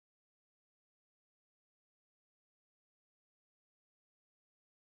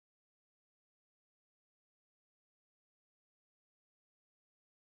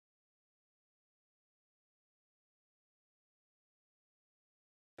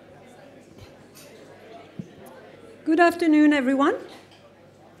Good afternoon, everyone.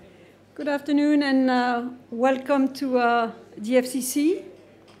 Good afternoon and welcome to the FCC.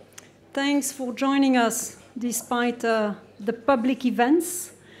 Thanks for joining us despite the public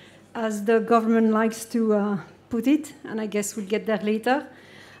events, as the government likes to put it, and I guess we'll get there later.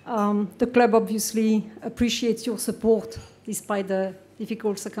 The club obviously appreciates your support despite the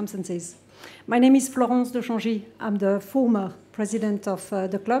difficult circumstances. My name is Florence de Changy. I'm the former president of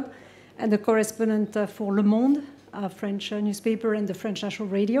the club and the correspondent for Le Monde, a French newspaper, and the French National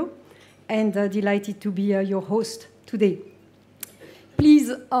Radio, and delighted to be your host today.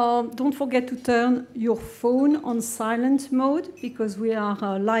 Please don't forget to turn your phone on silent mode because we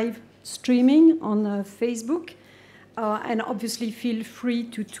are live streaming on Facebook, and obviously feel free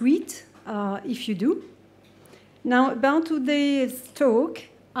to tweet if you do. Now, about today's talk,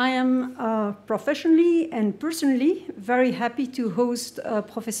 I am professionally and personally very happy to host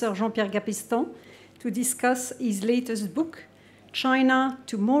Professor Jean-Pierre Cabestan to discuss his latest book, China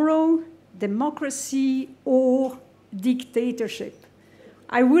Tomorrow, Democracy or Dictatorship.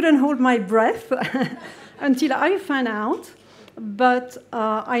 I wouldn't hold my breath until I find out, but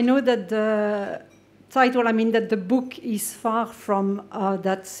I know that the title, that the book is far from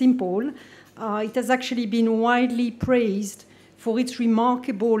that simple. It has actually been widely praised for its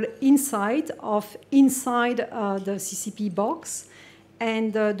remarkable insight of inside the CCP box.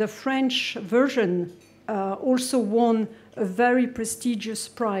 And the French version also won a very prestigious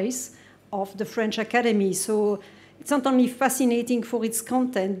prize of the French Academy. So it's not only fascinating for its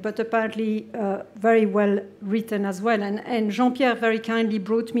content, but apparently very well written as well. And Jean-Pierre very kindly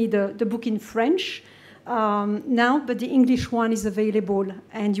brought me the book in French now, but the English one is available,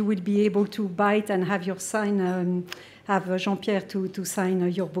 and you will be able to buy it and have your sign, have Jean-Pierre to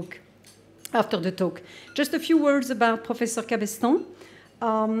sign your book after the talk. Just a few words about Professor Cabestan.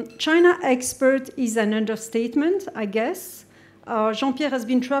 China expert is an understatement, I guess. Jean-Pierre has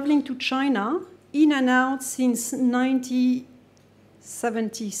been traveling to China in and out since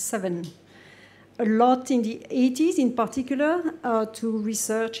 1977. A lot in the 80s in particular to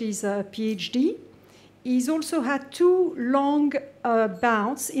research his PhD. He's also had two long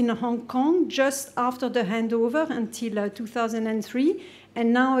bouts in Hong Kong just after the handover until 2003,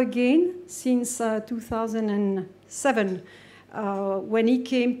 and now again since 2007. When he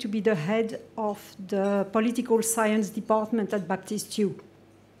came to be the head of the political science department at Baptist U.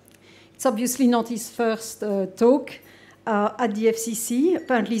 It's obviously not his first talk at the FCC.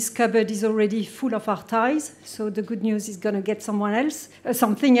 Apparently his cupboard is already full of archives, so the good news is going to get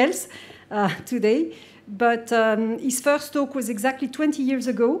something else today. But his first talk was exactly 20 years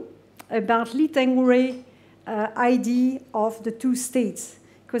ago about Lee Teng-Hui idea of the two states,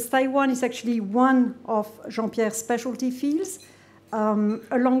 because Taiwan is actually one of Jean-Pierre's specialty fields,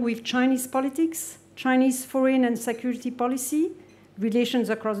 along with Chinese politics, Chinese foreign and security policy, relations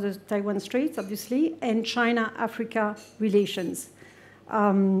across the Taiwan Straits, obviously, and China-Africa relations.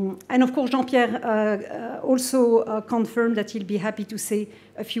 And of course, Jean-Pierre also confirmed that he'll be happy to say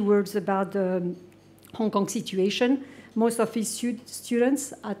a few words about the Hong Kong situation. Most of his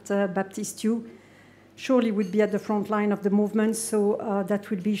students at Baptist U surely would be at the front line of the movement, so that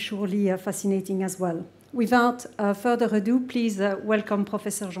will be surely fascinating as well. Without further ado, please welcome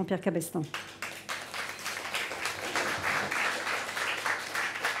Professor Jean-Pierre Cabestan.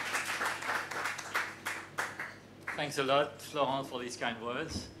 Thanks a lot, Florence, for these kind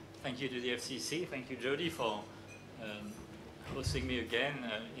words. Thank you to the FCC. Thank you, Jody, for hosting me again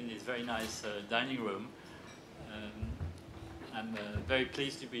in this very nice dining room. I'm very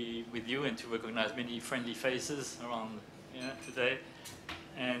pleased to be with you and to recognize many friendly faces around today,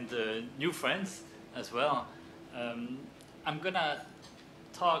 and new friends as well. I'm going to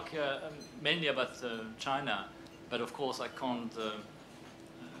talk mainly about China, but of course I can't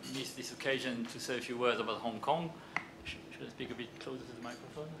miss this occasion to say a few words about Hong Kong. Should I speak a bit closer to the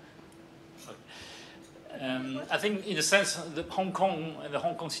microphone? Okay. I think in a sense the Hong Kong and the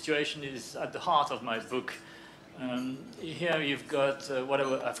Hong Kong situation is at the heart of my book. Here you've got what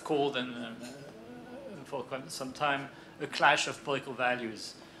I've called, and for quite some time, a clash of political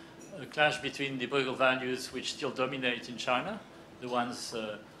values. A clash between the political values which still dominate in China, the ones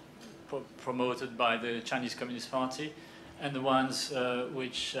promoted by the Chinese Communist Party, and the ones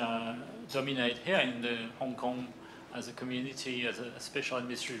which dominate here in the Hong Kong as a community, as a special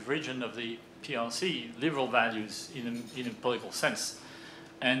administrative region of the PRC, liberal values in a political sense.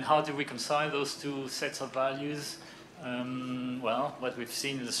 And how do we reconcile those two sets of values? Well, what we've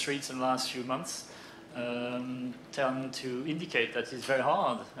seen in the streets in the last few months tend to indicate that it's very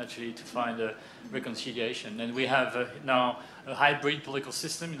hard, actually, to find a reconciliation. And we have now a hybrid political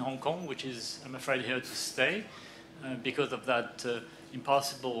system in Hong Kong, which is, I'm afraid, here to stay. because of that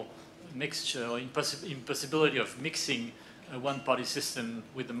impossible mixture or impossibility of mixing a one-party system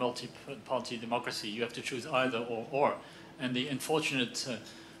with a multi-party democracy. You have to choose either or. And the unfortunate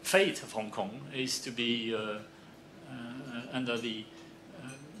fate of Hong Kong is to be under the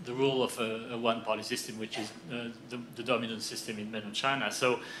rule of a one-party system, which is the dominant system in mainland China.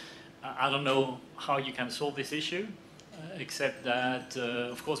 So I don't know how you can solve this issue, except that,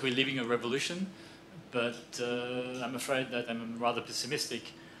 of course, we're living a revolution, but I'm afraid that I'm rather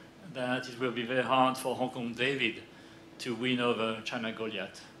pessimistic that it will be very hard for Hong Kong David to win over China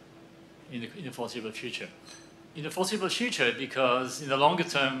Goliath in the foreseeable future. In the foreseeable future, because in the longer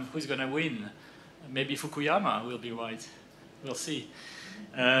term, who's going to win? Maybe Fukuyama will be right. We'll see.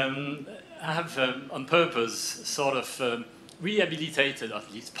 I have, on purpose, sort of rehabilitated,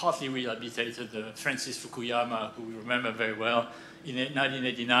 at least partly rehabilitated, Francis Fukuyama, who we remember very well, in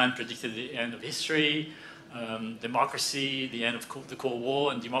 1989 predicted the end of history, democracy, the end of the Cold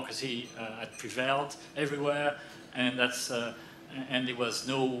War, and democracy had prevailed everywhere, and and there was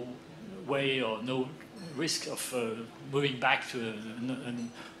no way or no risk of moving back to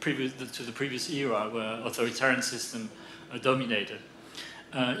the previous era where authoritarian system dominated.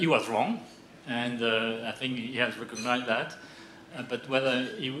 He was wrong, and I think he has recognized that. But whether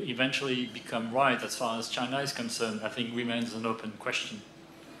he will eventually become right as far as China is concerned, I think remains an open question.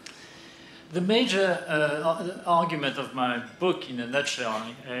 The major argument of my book, in a nutshell,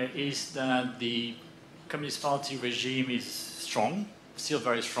 is that the Communist Party regime is strong, still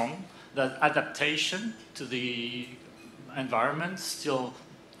very strong, that adaptation to the environment still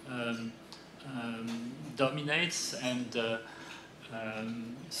dominates and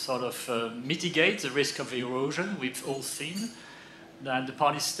sort of mitigates the risk of erosion we've all seen, that the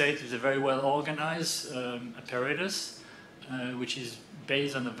party state is a very well organized apparatus, which is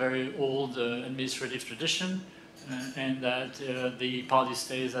based on a very old administrative tradition, and that the party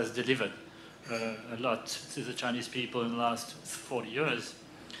state has delivered a lot to the Chinese people in the last 40 years.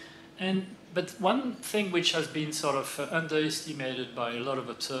 But one thing which has been sort of underestimated by a lot of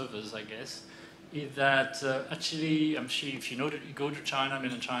observers, I guess, is that actually, I'm sure if you go to China,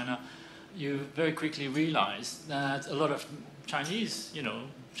 mainland China, you very quickly realize that a lot of Chinese,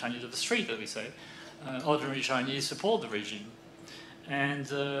 Chinese of the street, as we say, ordinary Chinese support the regime. And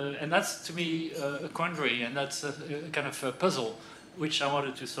that's, to me, a quandary, and that's a kind of a puzzle, which I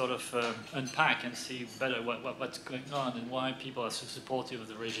wanted to sort of unpack and see better what's going on and why people are so supportive of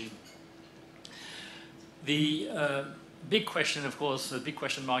the regime. The big question, of course, the big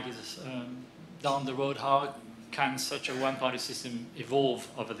question mark is down the road, how can such a one-party system evolve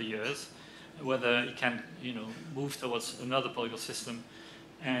over the years, whether it can, move towards another political system,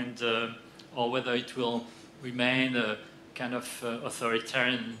 and or whether it will remain a kind of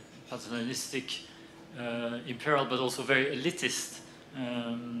authoritarian, paternalistic, imperial, but also very elitist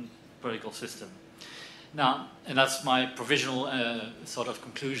political system. Now, and that's my provisional sort of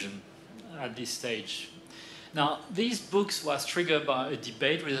conclusion at this stage. Now, these books was triggered by a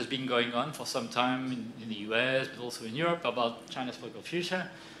debate which has been going on for some time in the US, but also in Europe, about China's political future.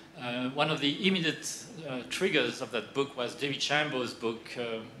 One of the immediate triggers of that book was David Chambo's book.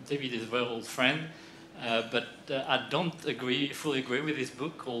 David is a very old friend, but I don't fully agree with his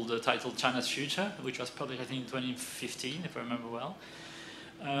book titled China's Future, which was published, I think, in 2015, if I remember well.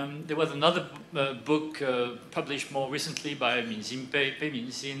 There was another book published more recently by Pei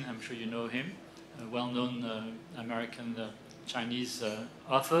Minxin, I'm sure you know him, well-known American Chinese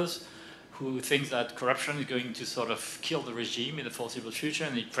authors, who thinks that corruption is going to sort of kill the regime in the foreseeable future,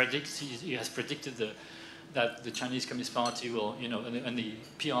 and he has predicted that the Chinese Communist Party will, and the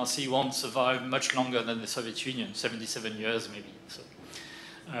PRC won't survive much longer than the Soviet Union, 77 years maybe. So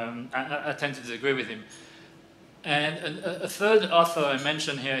I tend to disagree with him. And a third author I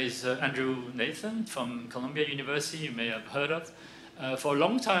mentioned here is Andrew Nathan from Columbia University, you may have heard of. For a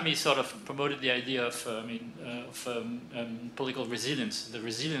long time, he sort of promoted the idea of, political resilience. The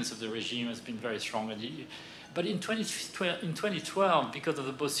resilience of the regime has been very strong. But in 2012, because of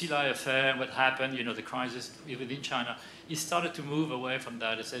the Bosili affair, what happened, the crisis within China, he started to move away from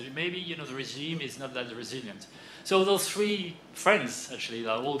that. He said, maybe, the regime is not that resilient. So those three friends, actually,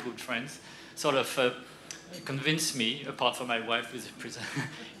 they're all good friends, sort of convinced me, apart from my wife, who's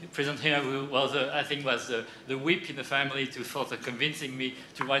present here, who was, I think, was the whip in the family to sort of convincing me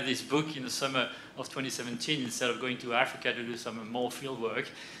to write this book in the summer of 2017 instead of going to Africa to do some more field work.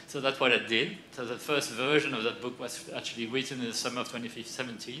 So that's what I did. So the first version of that book was actually written in the summer of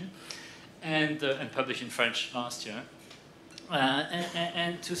 2017 and published in French last year.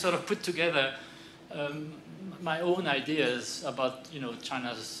 And to sort of put together my own ideas about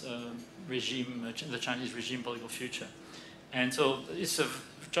China's regime, the Chinese regime political future, and so it's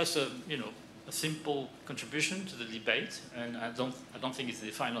just a simple contribution to the debate, and I don't think it's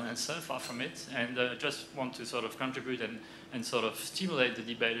the final answer, far from it, and just want to sort of contribute and sort of stimulate the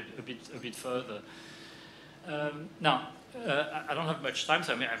debate a bit further. Now, I don't have much time,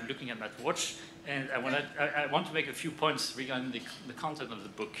 so I'm looking at my watch, and I want to make a few points regarding the content of the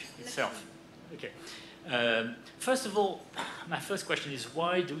book itself. Okay. First of all, my first question is,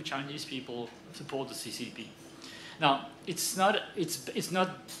 why do Chinese people support the CCP? Now, it's not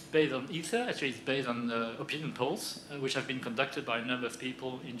based on ether. Actually, it's based on opinion polls, which have been conducted by a number of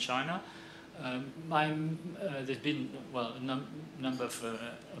people in China. There's been a number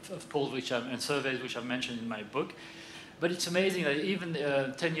of polls and surveys which I've mentioned in my book. But it's amazing that even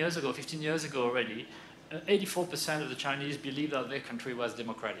 10 years ago, 15 years ago already, 84% of the Chinese believed that their country was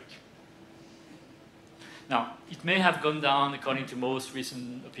democratic. Now, it may have gone down, according to most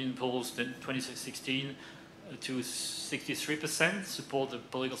recent opinion polls, in 2016, to 63% support the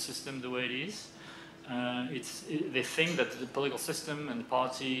political system the way it is. They think that the political system and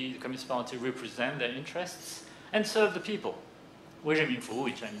the Communist Party, represent their interests and serve the people. 为人民服务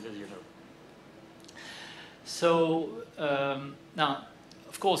in Chinese, as you know. So now,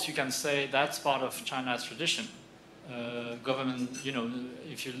 of course, you can say that's part of China's tradition. Government,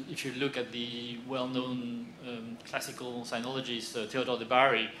 if you look at the well-known classical sinologist Theodore de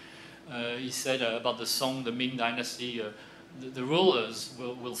Bary, he said about the Song, the Ming Dynasty, the rulers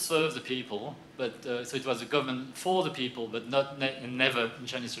will serve the people, but so it was a government for the people, but never in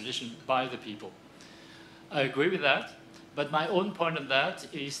Chinese tradition by the people. I agree with that, but my own point on that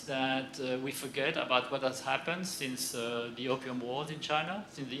is that we forget about what has happened since the Opium Wars in China,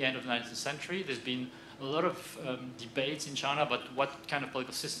 since the end of the 19th century. There's been a lot of debates in China about what kind of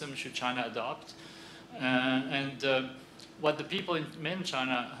political system should China adopt, what the people in mainland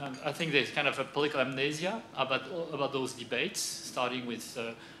China have, I think there's kind of a political amnesia about those debates, starting with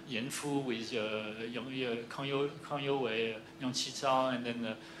Yan Fu, with Kang Youwei, Yang Qizhao,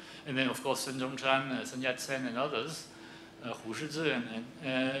 and then of course Sun Zhongshan, Sun Yat-sen, and others, Hu Shizhi,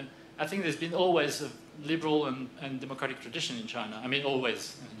 and I think there's been always a liberal and democratic tradition in China. I mean,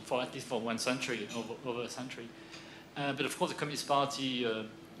 always, for at least for one century, over a century. But of course, the Communist Party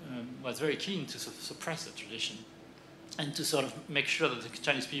was very keen to suppress the tradition and to sort of make sure that the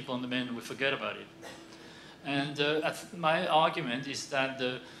Chinese people on the mainland would forget about it. And my argument is that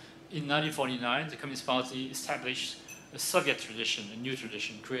in 1949, the Communist Party established a Soviet tradition, a new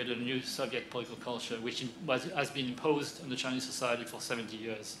tradition, created a new Soviet political culture, which has been imposed on the Chinese society for 70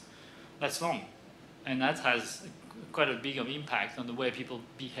 years. That's long. And that has quite a big impact on the way people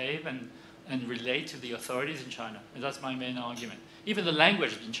behave and relate to the authorities in China. And that's my main argument. Even the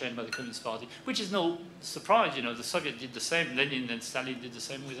language has been changed by the Communist Party, which is no surprise. The Soviet did the same. Lenin and Stalin did the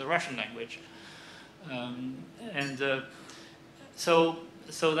same with the Russian language.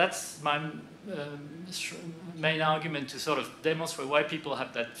 So that's my main argument, to sort of demonstrate why people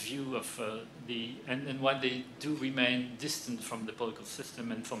have that view of and why they do remain distant from the political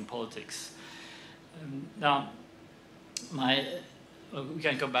system and from politics. Now, we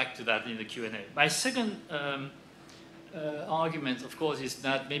can come back to that in the Q&A. My second argument, of course, is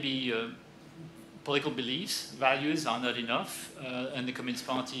that maybe political beliefs, values are not enough, and the Communist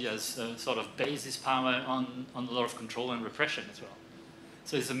Party has sort of based its power on a lot of control and repression as well.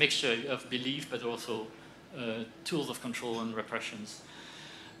 So it's a mixture of belief, but also tools of control and repressions.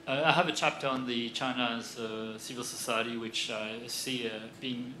 I have a chapter on China's civil society, which I see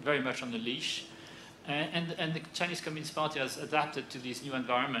being very much on the leash. And the Chinese Communist Party has adapted to this new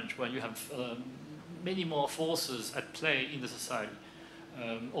environment where you have many more forces at play in the society,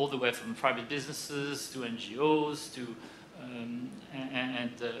 all the way from private businesses to NGOs to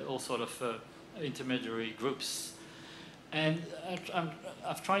all sort of intermediary groups. And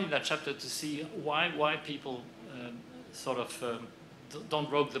I've tried in that chapter to see why people sort of don't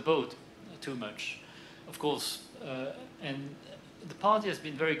rock the boat too much. Of course, and the party has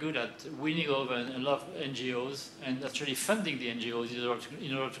been very good at winning over a lot of NGOs and actually funding the NGOs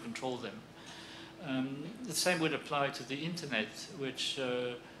in order to control them. The same would apply to the internet, which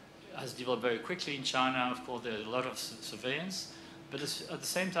has developed very quickly in China. Of course, there's a lot of surveillance, but at the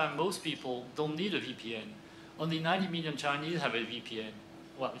same time, most people don't need a VPN. Only 90 million Chinese have a VPN.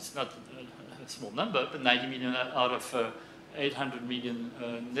 Well, it's not a small number, but 90 million out of 800 million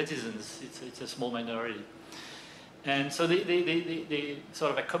netizens, it's a small minority. And so they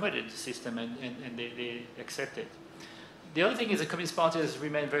sort of accommodated the system and they accept it. The other thing is the Communist Party has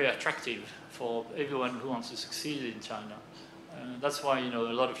remained very attractive for everyone who wants to succeed in China. That's why, you know,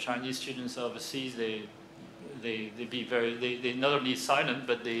 a lot of Chinese students overseas, they not only silent,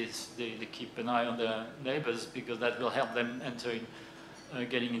 but they keep an eye on their neighbors, because that will help them entering,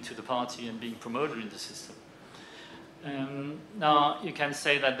 getting into the party and being promoted in the system. Now, you can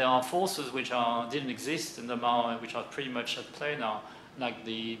say that there are forces which didn't exist in the Mao, which are pretty much at play now, like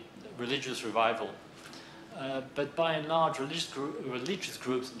the religious revival. But by and large, religious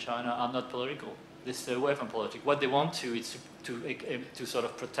groups in China are not political. They stay away from politics. What they want to is to sort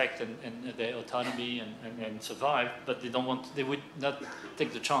of protect and their autonomy and survive, but they don't want. They would not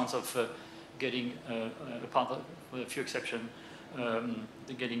take the chance of getting apart, with a few exceptions,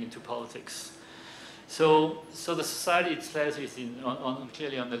 getting into politics. So the society itself is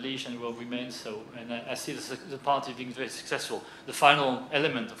clearly on the leash and will remain so. And I see the party being very successful. The final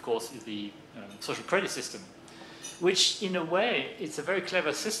element, of course, is the social credit system, which in a way, it's a very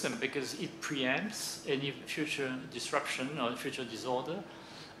clever system because it preempts any future disruption or future disorder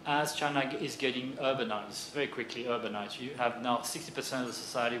as China is getting urbanized, very quickly urbanized. You have now 60% of the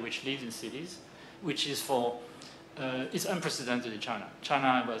society which lives in cities, which is it's unprecedented in China.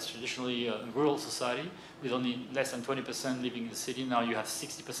 China was traditionally a rural society with only less than 20% living in the city. Now you have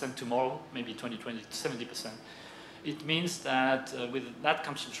 60% tomorrow, maybe 2020 to 70%. It means that with that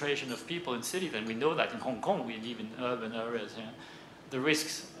concentration of people in cities, and we know that in Hong Kong we live in urban areas, the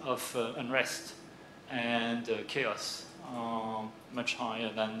risks of unrest and chaos are much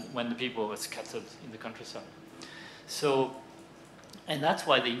higher than when the people were scattered in the countryside. So, and that's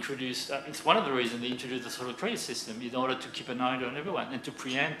why they introduced, it's one of the reasons they introduced the social credit system, in order to keep an eye on everyone and to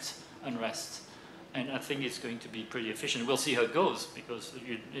preempt unrest. And I think it's going to be pretty efficient. We'll see how it goes, because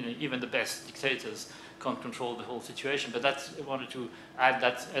even the best dictators can't control the whole situation. But I wanted to add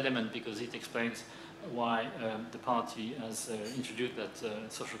that element because it explains why the party has introduced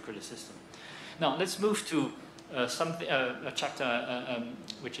that social credit system. Now, let's move to a chapter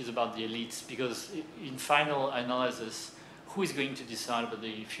which is about the elites, because in final analysis, who is going to decide about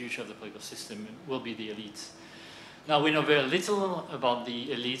the future of the political system will be the elites. Now, we know very little about the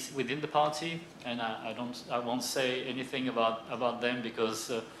elites within the party, and I won't say anything about them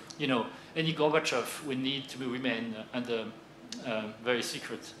because, you know, any Gorbachev will need to remain under very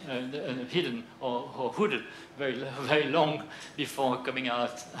secret, hidden or hooded very long before coming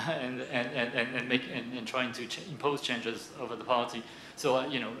out and trying to impose changes over the party. So,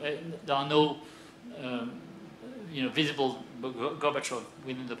 you know, there are no visible Gorbachev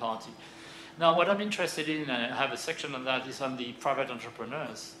within the party. Now, what I'm interested in, and I have a section on that, is on the private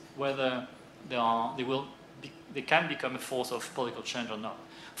entrepreneurs, whether they can become a force of political change or not.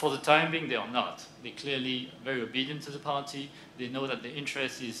 For the time being, they are not. They're clearly very obedient to the party. They know that their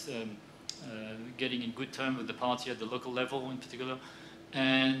interest is getting in good terms with the party at the local level in particular.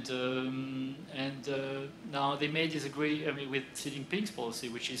 And now they may disagree with Xi Jinping's policy,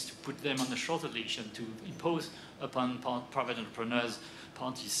 which is to put them on the shorter leash and to impose upon private entrepreneurs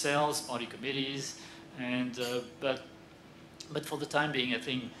party cells, party committees, and but for the time being, I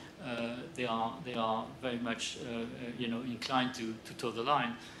think they are very much inclined to toe the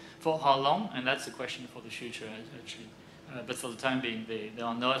line. For how long? And that's a question for the future, actually. But for the time being, they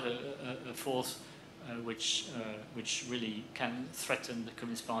are not a force which really can threaten the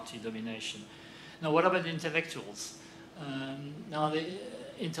Communist Party domination. Now, what about the intellectuals? Now, the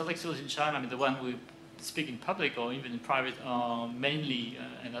intellectuals in China, I mean, the one who speak in public or even in private, are mainly,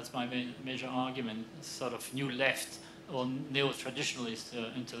 and that's my major argument, sort of new left or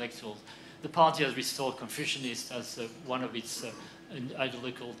neo-traditionalist intellectuals. The party has restored Confucianism as one of its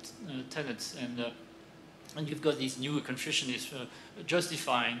ideological tenets, and you've got these new Confucianists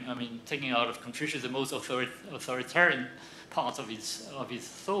justifying, I mean, taking out of Confucius the most authoritarian part of his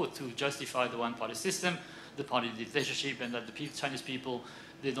thought to justify the one-party system, the party dictatorship, and that the Chinese people,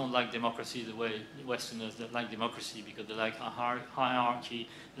 they don't like democracy the way Westerners like democracy, because they like hierarchy,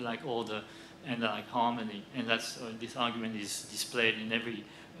 they like order, and they like harmony. And that's this argument is displayed in every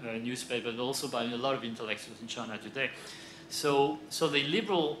newspaper, but also by a lot of intellectuals in China today. So the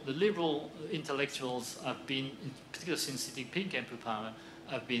liberal intellectuals have been, in particular since Xi Jinping came to power,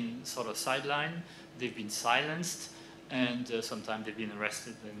 have been sort of sidelined. They've been silenced, and sometimes they've been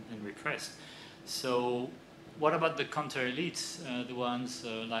arrested and repressed. So what about the counter-elites, the ones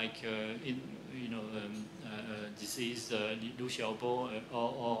like deceased Liu Xiaobo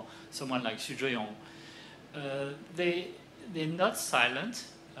or someone like Xu Zhiyong? They're not silent.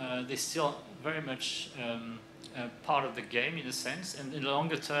 They're still very much part of the game in a sense, and in the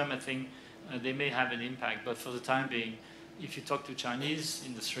longer term, I think they may have an impact. But for the time being, if you talk to Chinese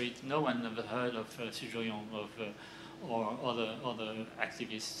in the street, no one ever heard of Xu Zhiyong or other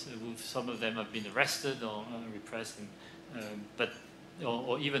activists. Some of them have been arrested or repressed But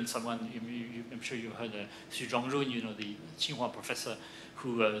or even someone, I'm sure you've heard Xu Zhongrun, you know, the Tsinghua professor,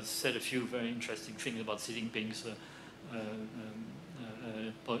 who said a few very interesting things about Xi Jinping's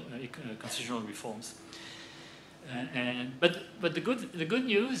constitutional reforms. But the good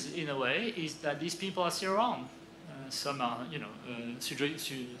news, in a way, is that these people are still around. Some are, you know, Xu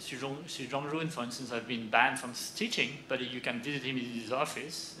Zhongrun, for instance, have been banned from teaching, but you can visit him in his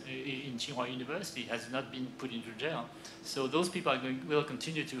office in Tsinghua University. He has not been put into jail. So those people will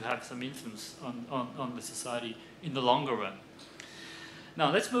continue to have some influence on the society in the longer run.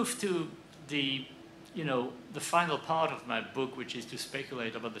 Now let's move to the, you know, the final part of my book, which is to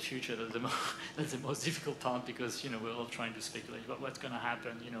speculate about the future. That's the most difficult part, because, you know, we're all trying to speculate about what's going to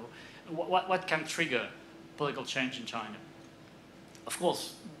happen. You know, what can trigger political change in China. Of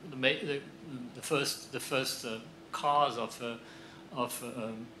course, the first cause of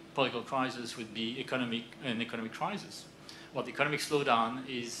political crisis would be an economic crisis. Well, the economic slowdown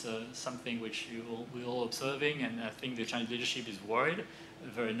is something which we're all observing, and I think the Chinese leadership is worried,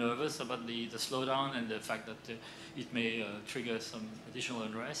 very nervous about the slowdown and the fact that it may trigger some additional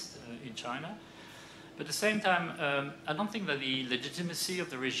unrest in China. But at the same time, I don't think that the legitimacy of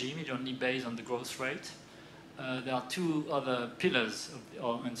the regime is only based on the growth rate. There are two other pillars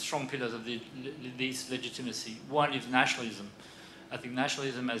and strong pillars of this legitimacy. One is nationalism. I think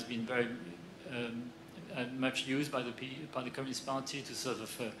nationalism has been very much used by the Communist Party to sort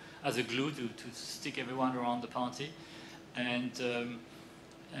of as a glue to stick everyone around the party, and to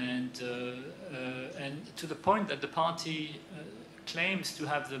the point that the party claims to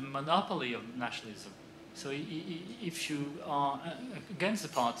have the monopoly of nationalism. So if you are against the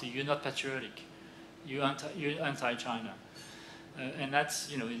party, you're not patriotic. You're anti-China, and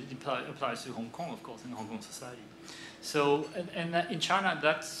that's, you know, it applies to Hong Kong, of course, in Hong Kong society. So, and in China,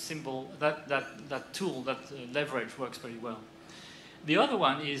 that symbol, that tool, that leverage works pretty well. The other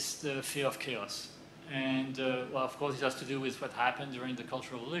one is the fear of chaos, and well, of course, it has to do with what happened during the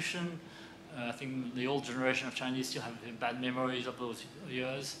Cultural Revolution. I think the old generation of Chinese still have bad memories of those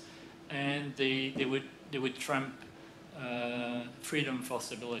years, and they would trump freedom for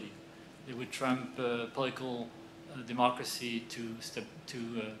stability. They would trump political democracy to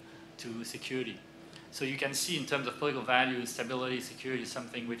security. So you can see, in terms of political values, stability, security is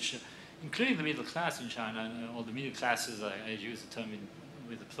something which, including the middle class in China, or the middle classes, I use the term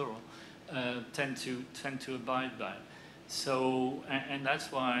with the plural, tend to abide by. So, and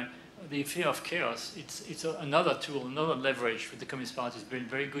that's why the fear of chaos, it's another tool, another leverage that the Communist Party has been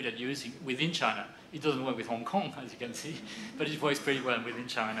very good at using within China. It doesn't work with Hong Kong, as you can see, but it works pretty well within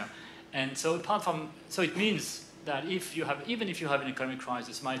China. And so so it means that even if you have an economic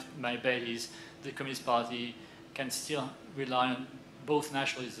crisis, my bet is the Communist Party can still rely on both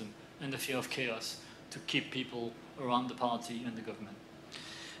nationalism and the fear of chaos to keep people around the party and the government.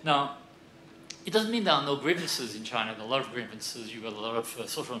 Now, it doesn't mean there are no grievances in China. There are a lot of grievances. You've got a lot of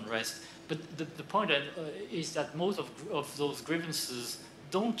social unrest. But the point is that most of those grievances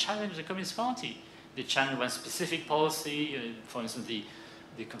don't challenge the Communist Party. They challenge one specific policy, for instance, the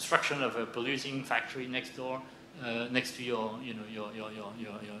construction of a polluting factory next door, next to your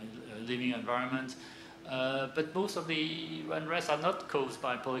living environment. But most of the unrest are not caused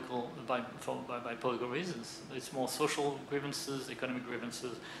by political reasons. It's more social grievances, economic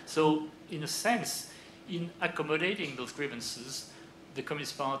grievances. So, in a sense, in accommodating those grievances, the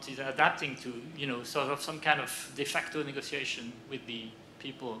Communist Party is adapting to, sort of some kind of de facto negotiation with the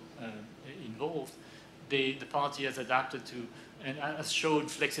people involved. The party has adapted to and has showed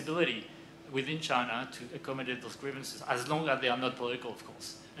flexibility within China to accommodate those grievances, as long as they are not political, of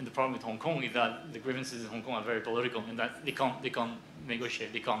course. And the problem with Hong Kong is that the grievances in Hong Kong are very political, and that they can't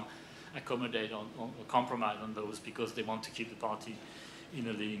negotiate, they can't accommodate or compromise on those, because they want to keep the party in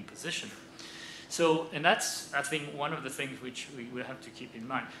a leading position. So, and that's, I think, one of the things which we will have to keep in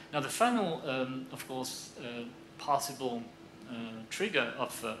mind. Now, the final, of course, possible trigger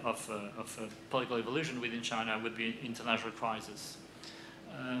of political evolution within China would be international crisis.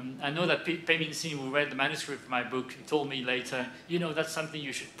 I know that Pei Min-sin, who read the manuscript of my book, told me later, that's something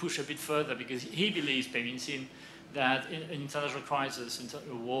you should push a bit further, because he believes, Pei Min-sin, that an international crisis,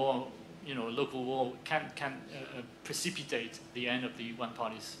 a war, a local war, can precipitate the end of the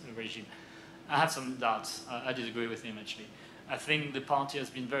one-party regime. I have some doubts. I disagree with him, actually. I think the party has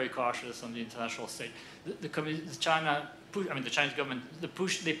been very cautious on the international stage. The Chinese government, they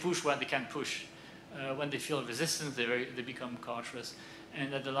push what they can push. When they feel resistance, they become cautious.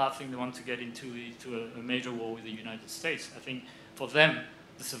 And that the last thing they want to get into a major war with the United States. I think for them,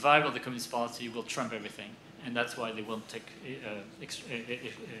 the survival of the Communist Party will trump everything. And that's why they won't take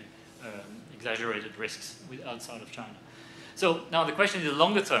exaggerated risks outside of China. So now the question is the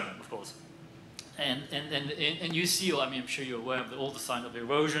longer term, of course. And you see, I mean, I'm sure you're aware of all the signs of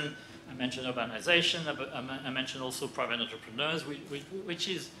erosion. I mentioned urbanization. I mentioned also private entrepreneurs, which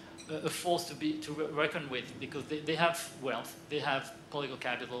is a force to reckon with, because they have wealth, they have political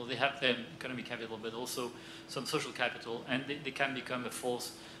capital, they have their economic capital, but also some social capital, and they can become a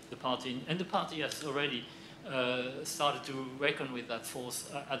force. The party has already started to reckon with that force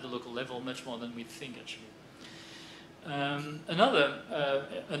at the local level much more than we think, actually. Another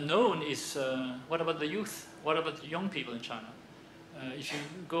unknown is what about the youth? What about the young people in China? If you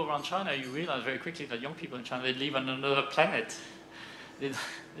go around China, you realize very quickly that young people in China, they live on another planet.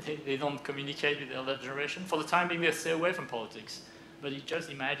 They don't communicate with the elder generation. For the time being, they stay away from politics. But you just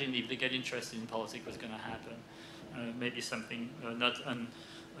imagine if they get interested in politics, what's going to happen. Maybe something not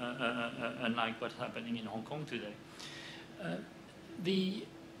unlike what's happening in Hong Kong today.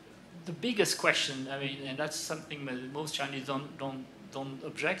 The biggest question, I mean, and that's something that most Chinese don't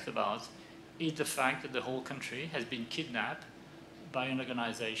object about, is the fact that the whole country has been kidnapped by an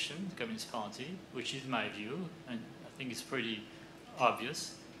organization, the Communist Party, which is my view, and I think it's pretty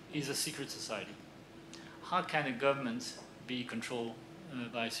obvious, is a secret society. How can a government be controlled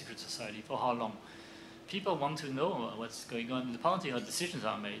by a secret society? For how long? People want to know what's going on in the party, how decisions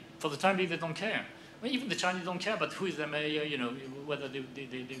are made. For the time being, they don't care. Well, even the Chinese don't care about who is the mayor, you know, whether they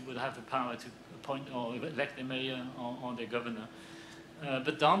would have the power to appoint or elect the mayor or the governor.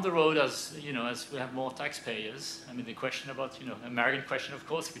 But down the road, as you know, as we have more taxpayers, I mean, the question about, you know, American question, of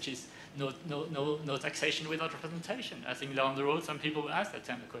course, which is no taxation without representation. I think down the road, some people will ask that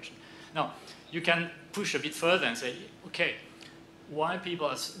kind of question. Now, you can push a bit further and say, okay, why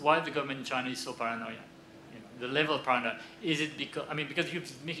the government in China is so paranoid? You know, the level of paranoia, is it because, I mean, because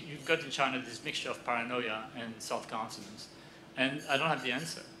you've got in China this mixture of paranoia and self-confidence, and I don't have the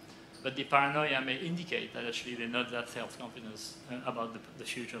answer. But the paranoia may indicate that actually they're not that self-confident about the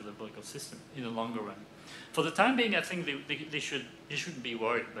future of the political system in the longer run. For the time being, I think they shouldn't be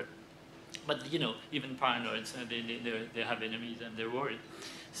worried. But you know, even paranoids, they have enemies and they're worried.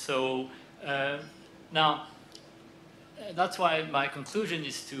 So now, that's why my conclusion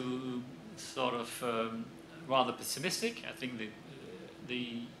is to sort of rather pessimistic. I think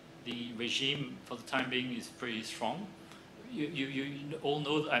the regime for the time being is pretty strong. You all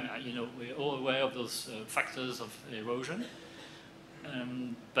know, you know, we're all aware of those factors of erosion,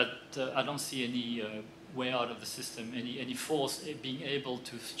 but I don't see any way out of the system, any force being able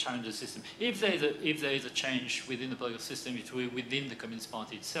to challenge the system. If there is a change within the political system, it will be within the Communist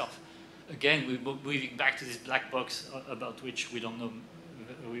Party itself. Again, we're moving back to this black box about which we don't know,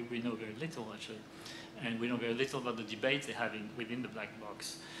 we know very little actually, and we know very little about the debates they're having within the black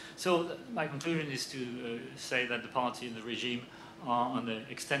box. So my conclusion is to say that the party and the regime are on the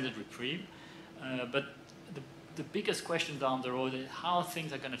extended reprieve, but the biggest question down the road is how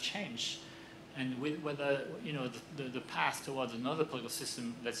things are going to change, and whether, you know, the path towards another political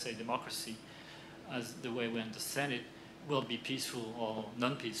system, let's say democracy, as the way we understand it, will be peaceful or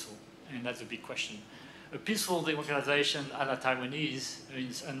non-peaceful, and that's a big question. A peaceful democratization a la Taiwanese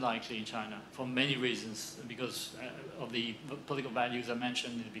is unlikely in China for many reasons, because of the political values I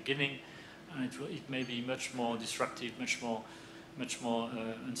mentioned in the beginning. It may be much more disruptive, much more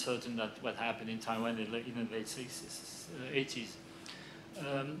uncertain than what happened in Taiwan in the late 80s.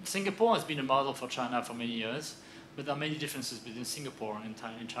 Singapore has been a model for China for many years, but there are many differences between Singapore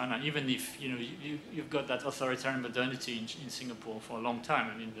and China. Even if, you know, you've got that authoritarian modernity in Singapore for a long time.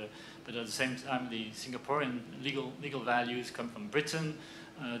 I mean, but at the same time, the Singaporean legal values come from Britain.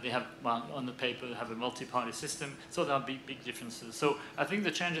 They have, well, on the paper, have a multi-party system. So there are big differences. So I think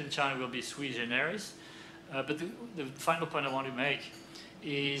the change in China will be sui generis. But the final point I want to make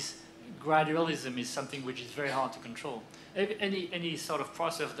is gradualism is something which is very hard to control. Any sort of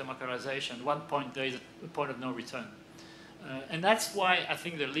process of democratization, at one point there is a point of no return. And that's why I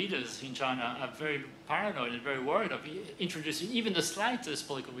think the leaders in China are very paranoid and very worried of introducing even the slightest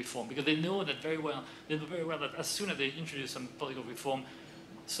political reform, because they know very well that as soon as they introduce some political reform,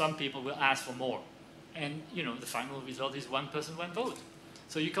 some people will ask for more. And you know, the final result is one person, one vote.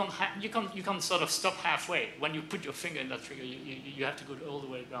 So you can't sort of stop halfway. When you put your finger in that trigger, you have to go all the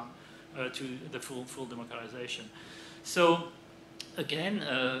way down to the full democratization. So again,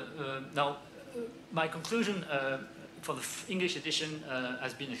 now my conclusion for the English edition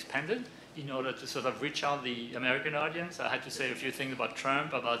has been expanded in order to sort of reach out the American audience. I had to say a few things about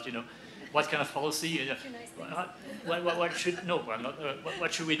Trump, about, you know, what kind of policy,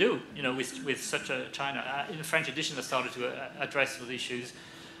 what should we do, you know, with such a China? In the French edition, I started to address those issues,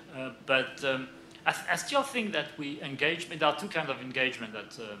 but I still think that there are two kinds of engagement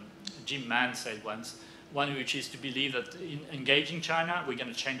that Jim Mann said once. one which is to believe that in engaging China, we're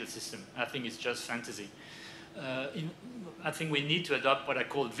going to change the system. I think it's just fantasy. I think we need to adopt what I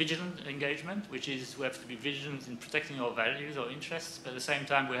call vigilant engagement, which is we have to be vigilant in protecting our values, our interests, but at the same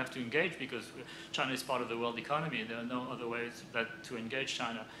time we have to engage because China is part of the world economy. There are no other ways to engage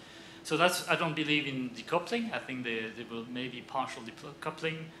China. So I don't believe in decoupling. I think there will maybe partial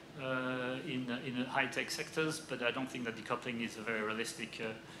decoupling in the high-tech sectors, but I don't think that decoupling is a very realistic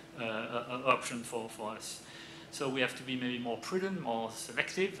option for us. So we have to be maybe more prudent, more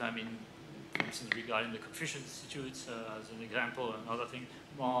selective. I mean, for instance, regarding the Confucius Institutes as an example, another thing,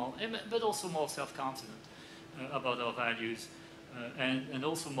 but also more self-confident about our values, and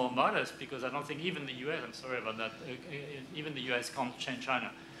also more modest, because I don't think even the US, I'm sorry about that, even the US can't change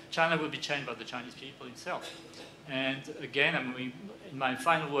China. China will be changed by the Chinese people itself. And again, in my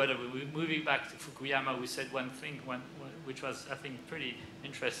final word, we're moving back to Fukuyama, who said one thing, which was, I think, pretty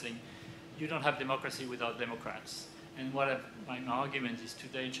interesting. You don't have democracy without Democrats. And my argument is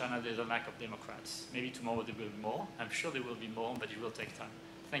today in China there's a lack of Democrats. Maybe tomorrow there will be more. I'm sure there will be more, but it will take time.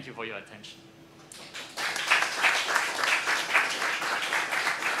 Thank you for your attention.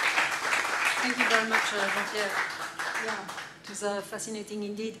 Thank you very much, Jean-Pierre. Yeah, it was fascinating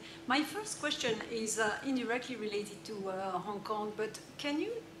indeed. My first question is indirectly related to Hong Kong, but can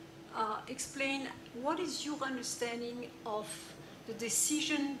you explain what is your understanding of the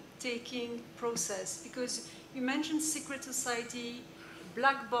decision-taking process? Because you mentioned secret society,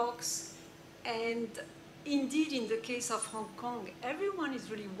 black box, and indeed in the case of Hong Kong, everyone is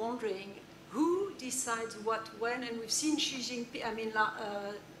really wondering who decides what when, and we've seen Xi Jinping,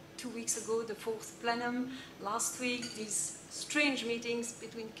 2 weeks ago, the 4th plenum, last week, these strange meetings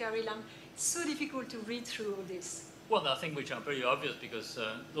between Carrie Lam. It's so difficult to read through all this. Well, I think which are pretty obvious because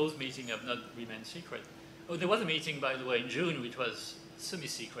those meetings have not remained secret. Oh, there was a meeting, by the way, in June, which was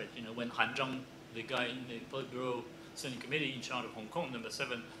semi-secret, you know, when Han Zheng, the guy in the Politburo Standing Committee in charge of Hong Kong, number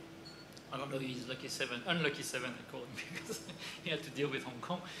 7, I don't know if he's lucky 7, unlucky 7, I call him, because he had to deal with Hong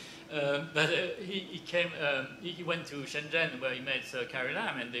Kong. But he went to Shenzhen where he met Carrie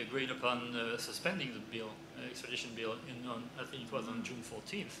Lam, and they agreed upon suspending the bill, extradition bill, I think it was on June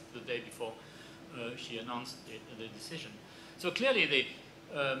 14th, the day before she announced the decision. So clearly,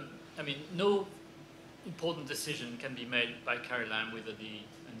 no important decision can be made by Carrie Lam without the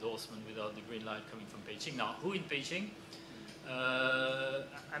endorsement, without the green light coming from Beijing. Now, who in Beijing?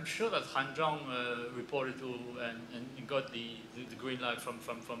 I'm sure that Han Zheng reported to and got the green light from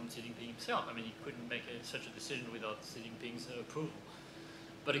Xi Jinping himself. I mean, he couldn't make such a decision without Xi Jinping's approval.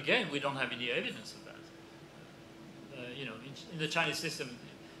 But again, we don't have any evidence of that. You know, in the Chinese system,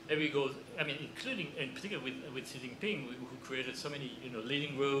 including in particular with Xi Jinping, who created so many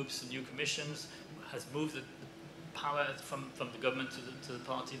leading groups, new commissions, has moved the power from the government to the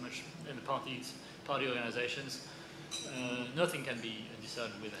party and the party organizations. Nothing can be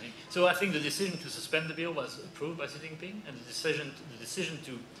decided with him. So I think the decision to suspend the bill was approved by Xi Jinping, and the decision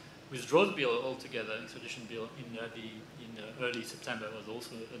to withdraw the bill altogether, extradition bill, in early September was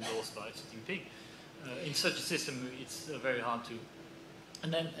also endorsed by Xi Jinping. In such a system, it's very hard to,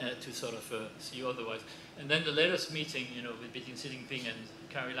 and then to sort of see you otherwise. And then the latest meeting, between Xi Jinping and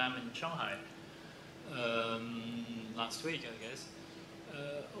Carrie Lam in Shanghai last week, I guess,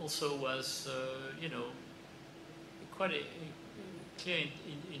 also was, quite a clear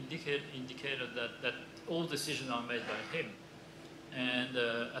indicator that all decisions are made by him. And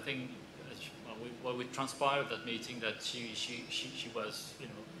I think what we transpired at that meeting, that she was,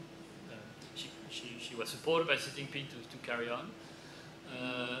 she was supported by Xi Jinping to carry on.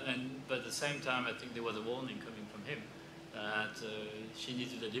 But at the same time, I think there was a warning coming from him that she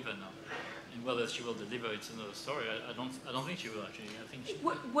needs to deliver now. And whether she will deliver, it's another story. I don't think she will actually. I think she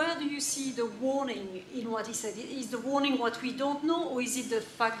Where do you see the warning in what he said? Is the warning what we don't know, or is it the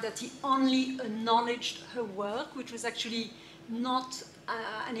fact that he only acknowledged her work, which was actually not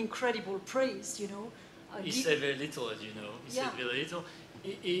an incredible praise, he said very little, as you know. He said very little.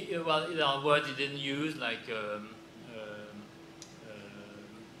 Well, there are words he didn't use, like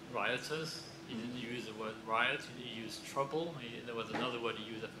rioters. He didn't use the word riot. He used trouble. There was another word he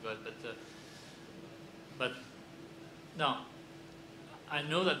used, I forgot. But now, I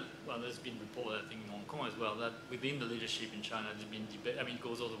know that, well, there's been reported, I think, in Hong Kong as well, that within the leadership in China, there's been debate. I mean, it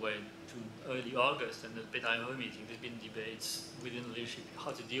goes all the way to early August, and the Beijing meeting, there's been debates within the leadership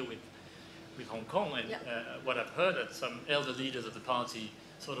how to deal with Hong Kong. And what I've heard, that some elder leaders of the party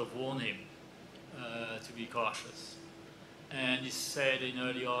sort of warned him to be cautious. And he said in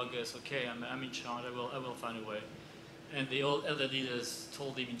early August, okay, I'm in charge, I will find a way. And the old elder leaders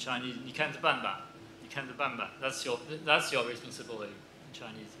told him in Chinese, "你看着办吧, you can't ban ba. That's your responsibility," in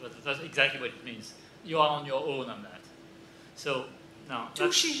Chinese. But that's exactly what it means. you are on your own on that. So now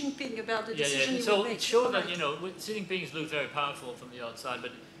to Xi Jinping about the decision he So will make. it shows that, you know, Xi Jinping looks very powerful from the outside,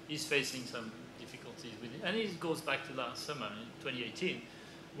 but he's facing some difficulties with it. And it goes back to last summer, in 2018,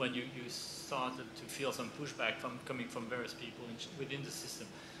 when you started to feel some pushback coming from various people within the system.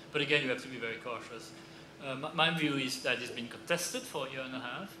 But again, you have to be very cautious. My view is that it's been contested for a year and a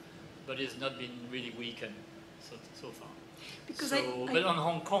half, but it's not been really weakened so far. But on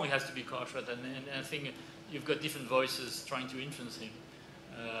Hong Kong, it has to be cautious, and I think you've got different voices trying to influence him,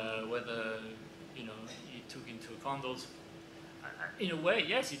 whether, you know, he took into account those. In a way,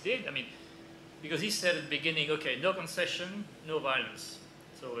 yes, he did. I mean, because he said at the beginning, okay, no concession, no violence.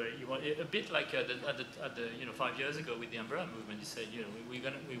 So you want a bit like at the you know, 5 years ago with the umbrella movement. He said, you know,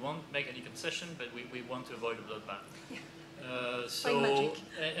 we won't make any concession, but we want to avoid a bloodbath. Yeah.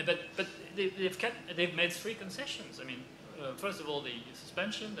 But they've made 3 concessions. I mean, first of all, the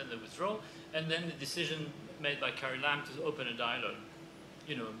suspension, then the withdrawal, and then the decision made by Carrie Lam to open a dialogue,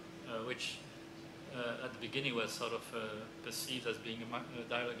 you know, which at the beginning was sort of perceived as being a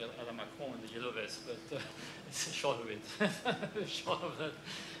dialogue à la Macron and the yellow vest, but it's short of it, short of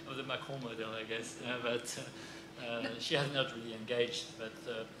the Macron model, I guess. She has not really engaged.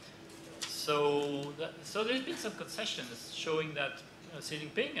 So there's been some concessions showing that Xi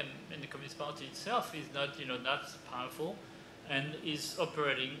Jinping and the Communist Party itself is not, you know, that powerful, and is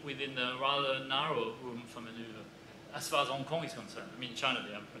operating within a rather narrow room for maneuver, as far as Hong Kong is concerned. I mean, in China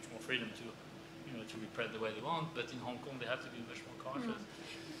they have much more freedom to, you know, to repress the way they want, but in Hong Kong they have to be much more cautious.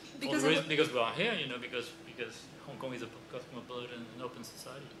 Because we are here, you know, because Hong Kong is a cosmopolitan and open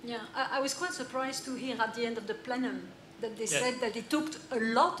society. Yeah, I was quite surprised to hear at the end of the plenum that they said that they talked a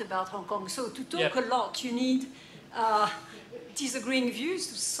lot about Hong Kong. So to talk a lot, you need disagreeing views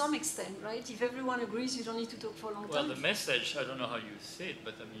to some extent, right? If everyone agrees, you don't need to talk for a long time. Well, the message, I don't know how you see it,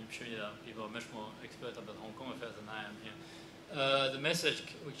 but I mean, I'm sure people are much more expert about Hong Kong affairs than I am here. The message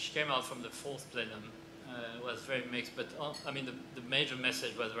which came out from the 4th plenum was very mixed, but I mean, the major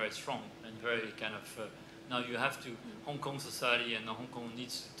message was very strong and very kind of, now you have to, Hong Kong society and Hong Kong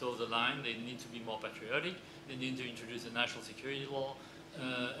needs to toe the line, they need to be more patriotic, they need to introduce a national security law,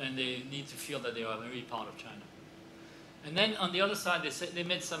 and they need to feel that they are really part of China. And then on the other side, they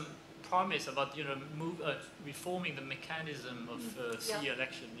made some promise about, you know, reforming the mechanism of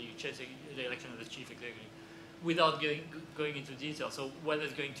election, the election of the chief executive, without going into detail. So whether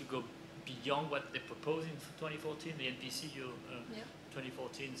it's going to go beyond what they proposed in 2014, the NPC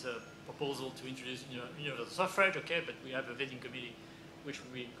 2014's proposal to introduce, you know, universal suffrage, okay, but we have a vetting committee which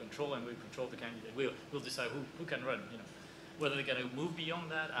we control, and we control the candidate. We'll decide who can run, you know. Whether they're going to move beyond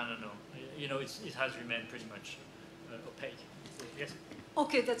that, I don't know. You know, it has remained pretty much opaque. So, yes.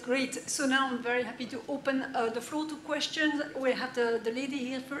 Okay, that's great. So now I'm very happy to open the floor to questions. We have the lady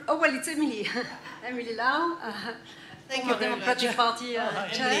here first. Oh, well, it's Emily. Emily Lau. Thank you very Democratic much. Party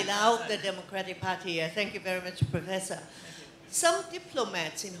Emily Lau, the Democratic Party. Thank you very much, Professor. Some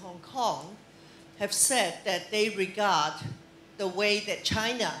diplomats in Hong Kong have said that they regard the way that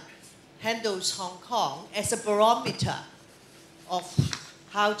China handles Hong Kong as a barometer of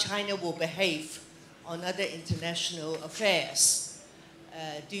how China will behave on other international affairs.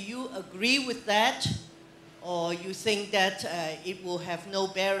 Do you agree with that, or you think that it will have no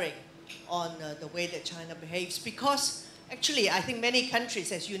bearing on the way that China behaves? Because actually, I think many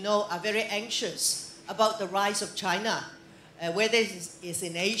countries, as you know, are very anxious about the rise of China, whether it is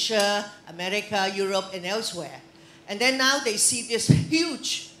in Asia, America, Europe, and elsewhere. And then now they see this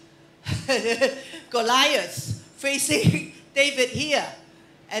huge Goliath facing David here,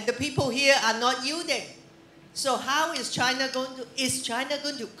 and the people here are not yielding. So how is China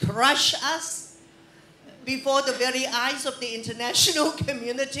going to crush us before the very eyes of the international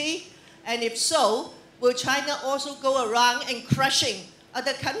community? And if so, will China also go around and crushing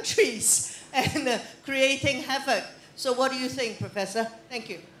other countries and creating havoc? So what do you think, Professor? Thank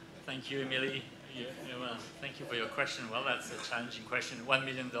you. Thank you, Emily. Thank you for your question. Well, that's a challenging question, $1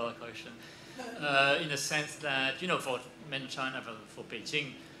 million question. In a sense that, you know, for mainland China, for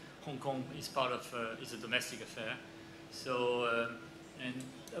Beijing, Hong Kong is part of, is a domestic affair. So, and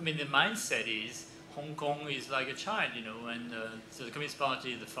I mean, the mindset is Hong Kong is like a child, you know, and so the Communist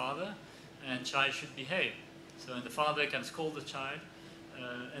Party is the father, and child should behave. So, and the father can scold the child,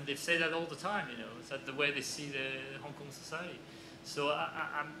 and they say that all the time, you know, it's that the way they see the Hong Kong society. So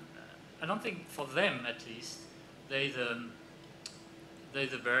I don't think for them, at least, there's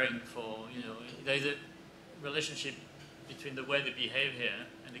a bearing for, you know, there's a relationship between the way they behave here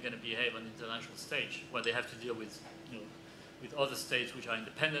and they're going to behave on the international stage, where they have to deal with, you know, with other states which are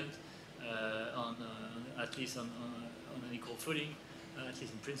independent, at least on an equal footing, at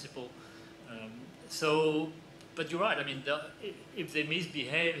least in principle. But you're right. I mean, if they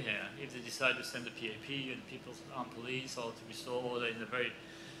misbehave here, if they decide to send the PAP and People's Armed Police or to restore order in a very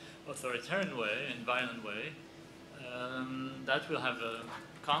authoritarian way and violent way, that will have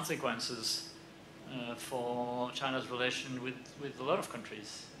consequences for China's relation with a lot of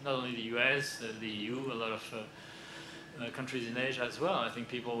countries, not only the US, the EU, a lot of countries in Asia as well. I think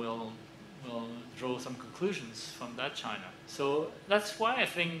people will draw some conclusions from that China. So that's why I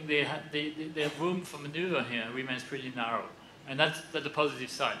think their room for maneuver here remains pretty narrow, and that's the positive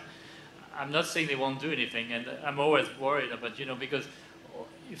side. I'm not saying they won't do anything, and I'm always worried about, because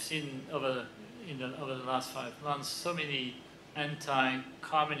you've seen over the last 5 months so many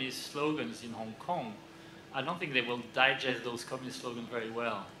anti-communist slogans in Hong Kong. I don't think they will digest those communist slogans very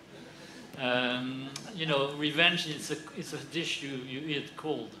well. Revenge is a dish you eat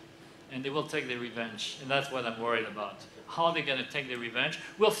cold, and they will take their revenge, and that's what I'm worried about. How are they going to take their revenge?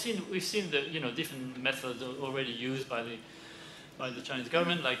 We've seen the different methods already used by the Chinese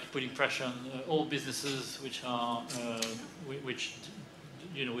government, like putting pressure on all businesses which are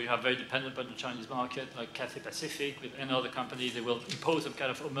we are very dependent on the Chinese market, like Cathay Pacific and other companies. They will impose some kind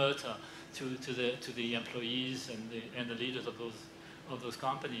of omerta to the employees and the leaders of those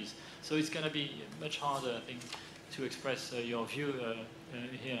companies. So it's going to be much harder, I think, to express your view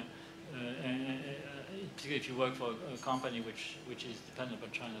here, particularly if you work for a company which is dependent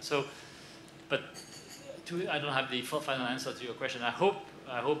on China. So, but I don't have the final answer to your question. I hope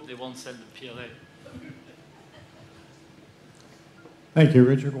they won't send the PLA. Thank you,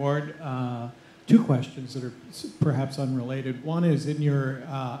 Richard Ward. 2 questions that are perhaps unrelated. One is, in your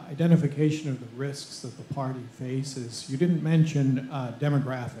identification of the risks that the party faces, you didn't mention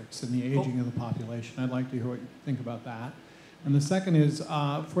demographics and the aging of the population. I'd like to hear what you think about that. And the second is,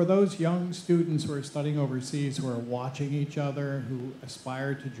 for those young students who are studying overseas, who are watching each other, who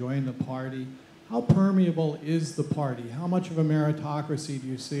aspire to join the party, how permeable is the party? How much of a meritocracy do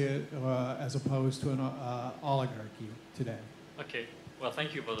you see it as opposed to an oligarchy today? Okay. Well,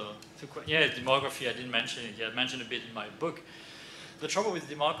 thank you for the 2 questions. Yeah, demography, I didn't mention it yet. I mentioned a bit in my book. The trouble with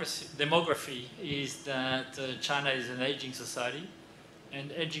demography is that China is an aging society,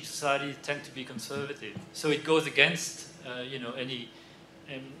 and aging societies tend to be conservative. So it goes against,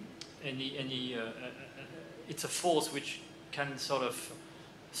 it's a force which can sort of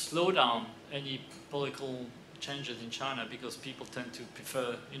slow down any political changes in China, because people tend to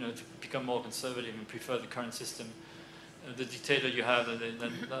prefer, to become more conservative and prefer the current system. The dictator you have,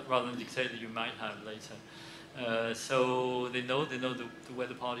 rather than the dictator you might have later. So they know the way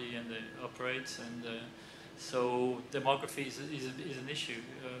the party and they operate, and so demography is an issue.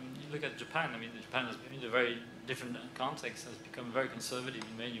 You look at Japan. I mean, Japan has, in a very different context, has become very conservative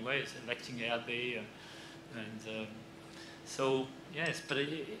in many ways, electing Abe, and so yes, but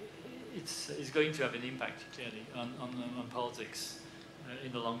it's going to have an impact clearly on politics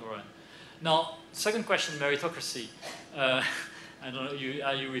in the long run. Now, second question, meritocracy. I don't know,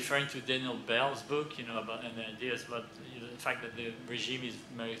 are you referring to Daniel Bell's book, about and ideas about the fact that the regime is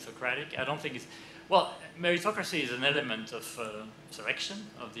meritocratic? I don't think it's, well, meritocracy is an element of selection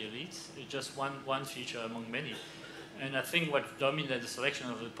of the elites. It's just one feature among many. And I think what dominates the selection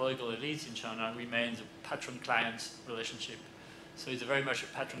of the political elites in China remains a patron-client relationship. So it's very much a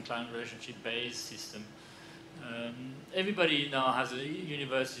patron-client relationship-based system. Everybody now has a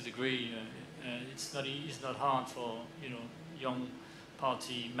university degree. It's not hard for young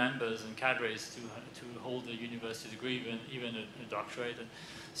party members and cadres to hold a university degree, even a doctorate. And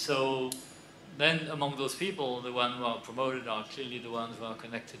so then among those people, the ones who are promoted are clearly the ones who are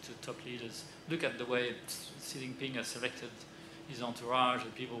connected to top leaders. Look at the way Xi Jinping has selected his entourage,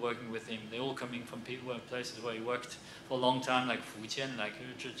 the people working with him. They're all coming from places where he worked for a long time, like Fujian, like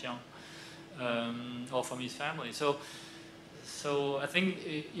Zhejiang. Or from his family. So I think,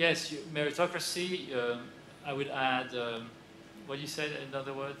 yes, meritocracy, I would add, what you said, in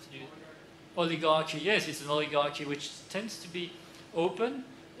other words? Oligarchy, yes, it's an oligarchy which tends to be open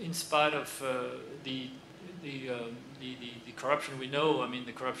in spite of the corruption we know. I mean,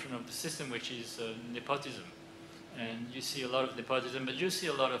 the corruption of the system, which is nepotism. And you see a lot of nepotism, but you see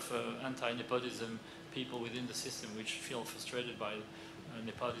a lot of anti-nepotism people within the system which feel frustrated by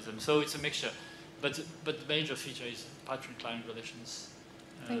nepotism. So it's a mixture, but the major feature is patron-client relations.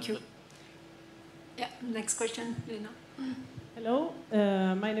 Thank you. Yeah, next question, Lena. Hello,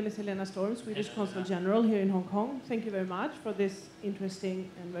 my name is Helena Storm, Swedish Consul General here in Hong Kong. Thank you very much for this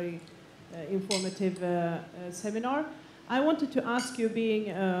interesting and very informative seminar. I wanted to ask you, being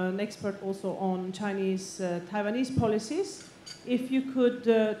an expert also on Chinese Taiwanese policies, if you could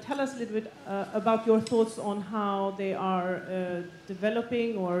tell us a little bit about your thoughts on how they are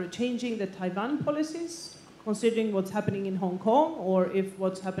developing or changing the Taiwan policies, considering what's happening in Hong Kong, or if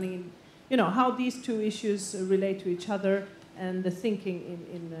what's happening in, you know, how these two issues relate to each other, and the thinking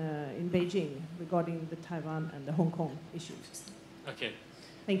in Beijing regarding the Taiwan and the Hong Kong issues. Okay.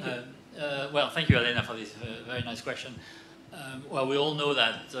 Thank you. Well, thank you, Elena, for this very nice question. Well, we all know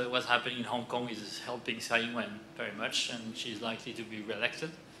that what's happening in Hong Kong is helping Tsai Ing-wen very much, and she's likely to be re-elected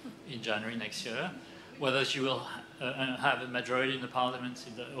in January next year. Whether she will have a majority in the parliament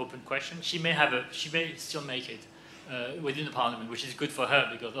is an open question. She may still make it within the parliament, which is good for her,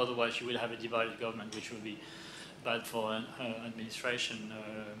 because otherwise she will have a divided government, which will be bad for her administration.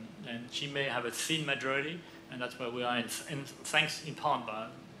 And she may have a thin majority, and that's where we are, and thanks in part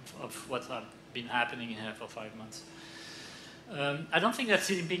of what's been happening here for 5 months. I don't think that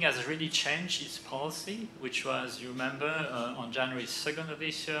Xi Jinping has really changed his policy, which was, you remember, on January 2nd of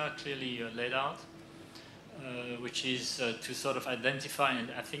this year, clearly laid out, which is to sort of identify, and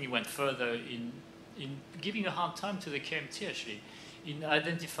I think he went further in giving a hard time to the KMT, actually, in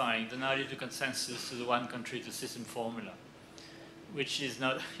identifying the 92 consensus to the one country, two system formula, which is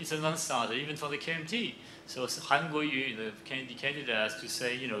not, it's a non-starter, even for the KMT. So Han Kuo-yu, the KMT candidate, has to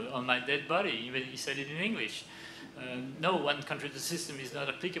say, you know, on my dead body, even he said it in English. No, one country, two system is not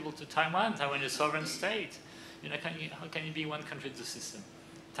applicable to Taiwan. Taiwan is a sovereign state. You know, how can it be one country, two system?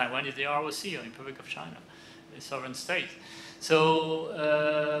 Taiwan is the ROC, or Republic of China, a sovereign state.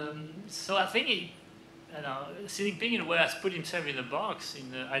 So, so I think Xi Jinping, in a way, has put himself in a box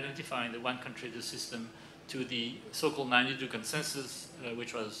in identifying the one country, two system to the so-called 92 consensus,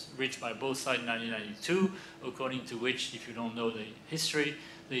 which was reached by both sides in 1992, according to which, if you don't know the history,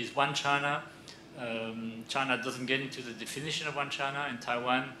 there is one China. China doesn't get into the definition of one China, and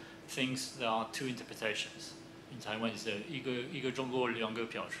Taiwan thinks there are two interpretations. In Taiwan, it's the 一个中国两个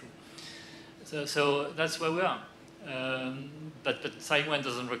表述. So that's where we are. But Tsai Ing-wen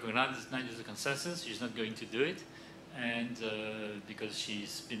doesn't recognize this 92 consensus. She's not going to do it, and because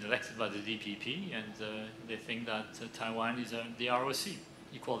she's been elected by the DPP, and they think that Taiwan is the ROC,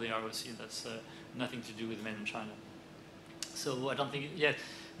 equal the ROC. That's nothing to do with mainland China. So I don't think yet.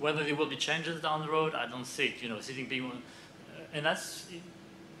 Whether there will be changes down the road, I don't see it. You know, Xi Jinping, and that's,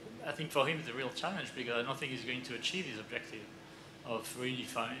 I think, for him, the real challenge, because I don't think he's going to achieve his objective of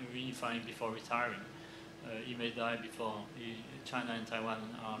reunifying before retiring. He may die before China and Taiwan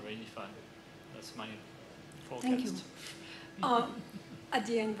are reunified. That's my forecast. Thank you. At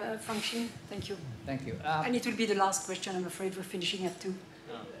the end, Frank-Shin, thank you. Thank you. And it will be the last question. I'm afraid we're finishing at 2.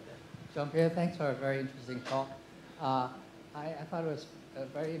 Jean-Pierre, thanks for a very interesting talk. I thought it was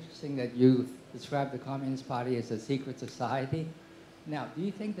very interesting that you described the Communist Party as a secret society. Now, do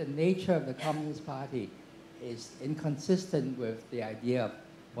you think the nature of the Communist Party is inconsistent with the idea of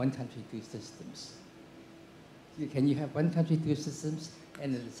one country, two systems? Can you have one country, two systems,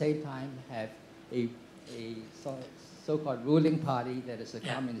 and at the same time have a so-called ruling party that is a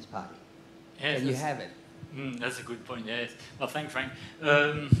Communist Party? Yes, and you have it. That's a good point, yes. Well, thanks, Frank.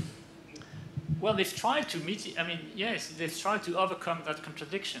 Well, they've tried to meet, I mean, yes, they've tried to overcome that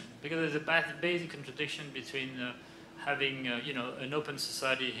contradiction, because there's a basic contradiction between having, you know, an open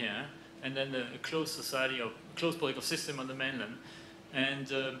society here, and then a closed society or closed political system on the mainland.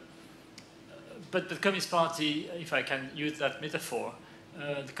 And, but the Communist Party, if I can use that metaphor,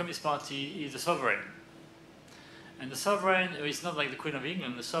 the Communist Party is a sovereign. And the sovereign is not like the Queen of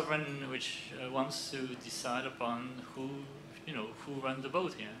England, the sovereign which wants to decide upon who, you know, who runs the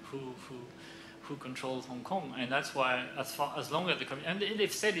boat here, who controls Hong Kong. And that's why, as long as the and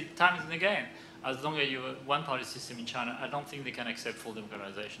they've said it times and again, as long as you have a one-party system in China, I don't think they can accept full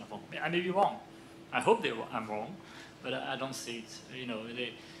democratization of Hong Kong. I may be wrong. I hope I'm wrong, but I don't see it. You know,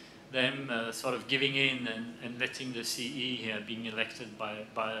 them sort of giving in and letting the CE here being elected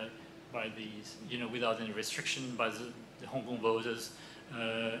by these, you know, without any restriction by the Hong Kong voters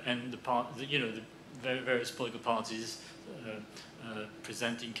and you know, the various political parties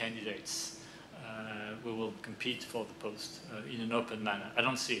presenting candidates who will compete for the post in an open manner. I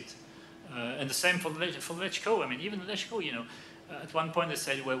don't see it. And the same for the LegCo. I mean, even the LegCo, you know, at one point they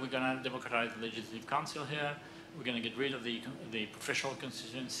said, well, we're going to democratize the Legislative Council here. We're going to get rid of the professional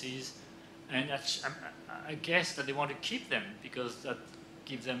constituencies. And I guess that they want to keep them because that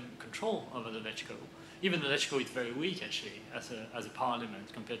gives them control over the LegCo. Even the LegCo is very weak, actually, as a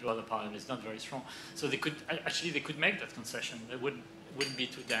parliament compared to other parliaments. It's not very strong. So they could make that concession. It wouldn't be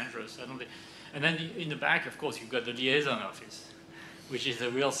too dangerous. I don't think. And then in the back, of course, you've got the liaison office, which is a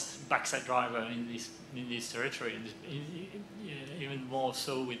real backside driver in this territory, and even more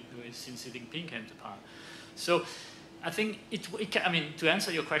so since Xi Jinping came to power. So I think it can, I mean, to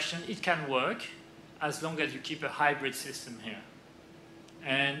answer your question, it can work as long as you keep a hybrid system here,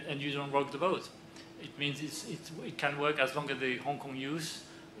 and you don't rock the boat. It means it can work as long as the Hong Kong youth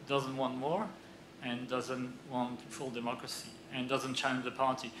doesn't want more and doesn't want full democracy and doesn't challenge the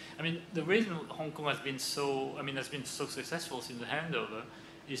party. I mean, the reason Hong Kong has been so successful since the handover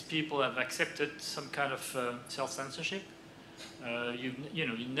is people have accepted some kind of self-censorship.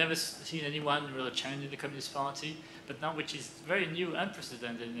 You've never seen anyone really challenging the Communist Party, but now, which is very new,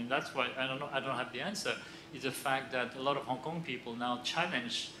 unprecedented, and that's why I don't have the answer, is the fact that a lot of Hong Kong people now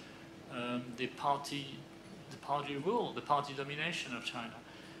challenge the party rule, the party domination of China.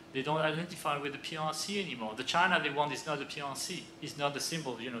 They don't identify with the PRC anymore. The China they want is not the PRC. It's not the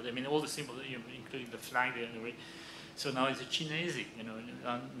symbol. I mean, all the symbols, including the flag there. So now it's a Chinese,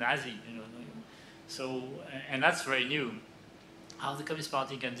 Nazi. So, and that's very new. How the Communist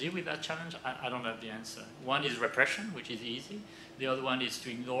Party can deal with that challenge, I don't have the answer. One is repression, which is easy. The other one is to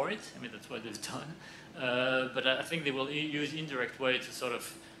ignore it. I mean, that's what they've done. But I think they will use indirect way to sort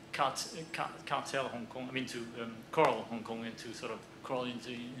of cartel Hong Kong, to corral Hong Kong and to sort of crawl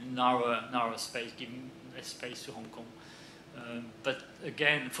into narrower space, giving less space to Hong Kong. But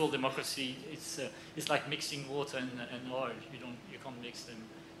again, full democracy, it's like mixing water and oil. You can't mix them.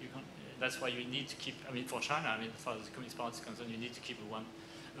 That's why you need to keep, for China, as far as the Communist Party is concerned, you need to keep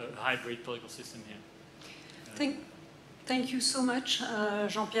a hybrid political system here. Thank you so much,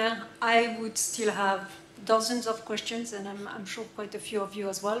 Jean-Pierre. I would still have dozens of questions, and I'm sure quite a few of you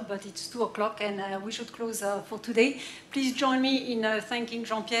as well, but it's 2 o'clock and we should close for today. Please join me in thanking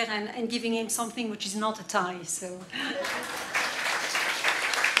Jean-Pierre and giving him something which is not a tie. So.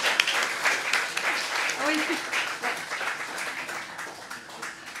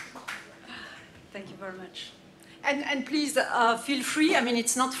 Thank you very much. And please feel free,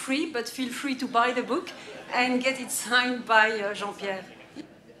 it's not free, but feel free to buy the book and get it signed by Jean-Pierre.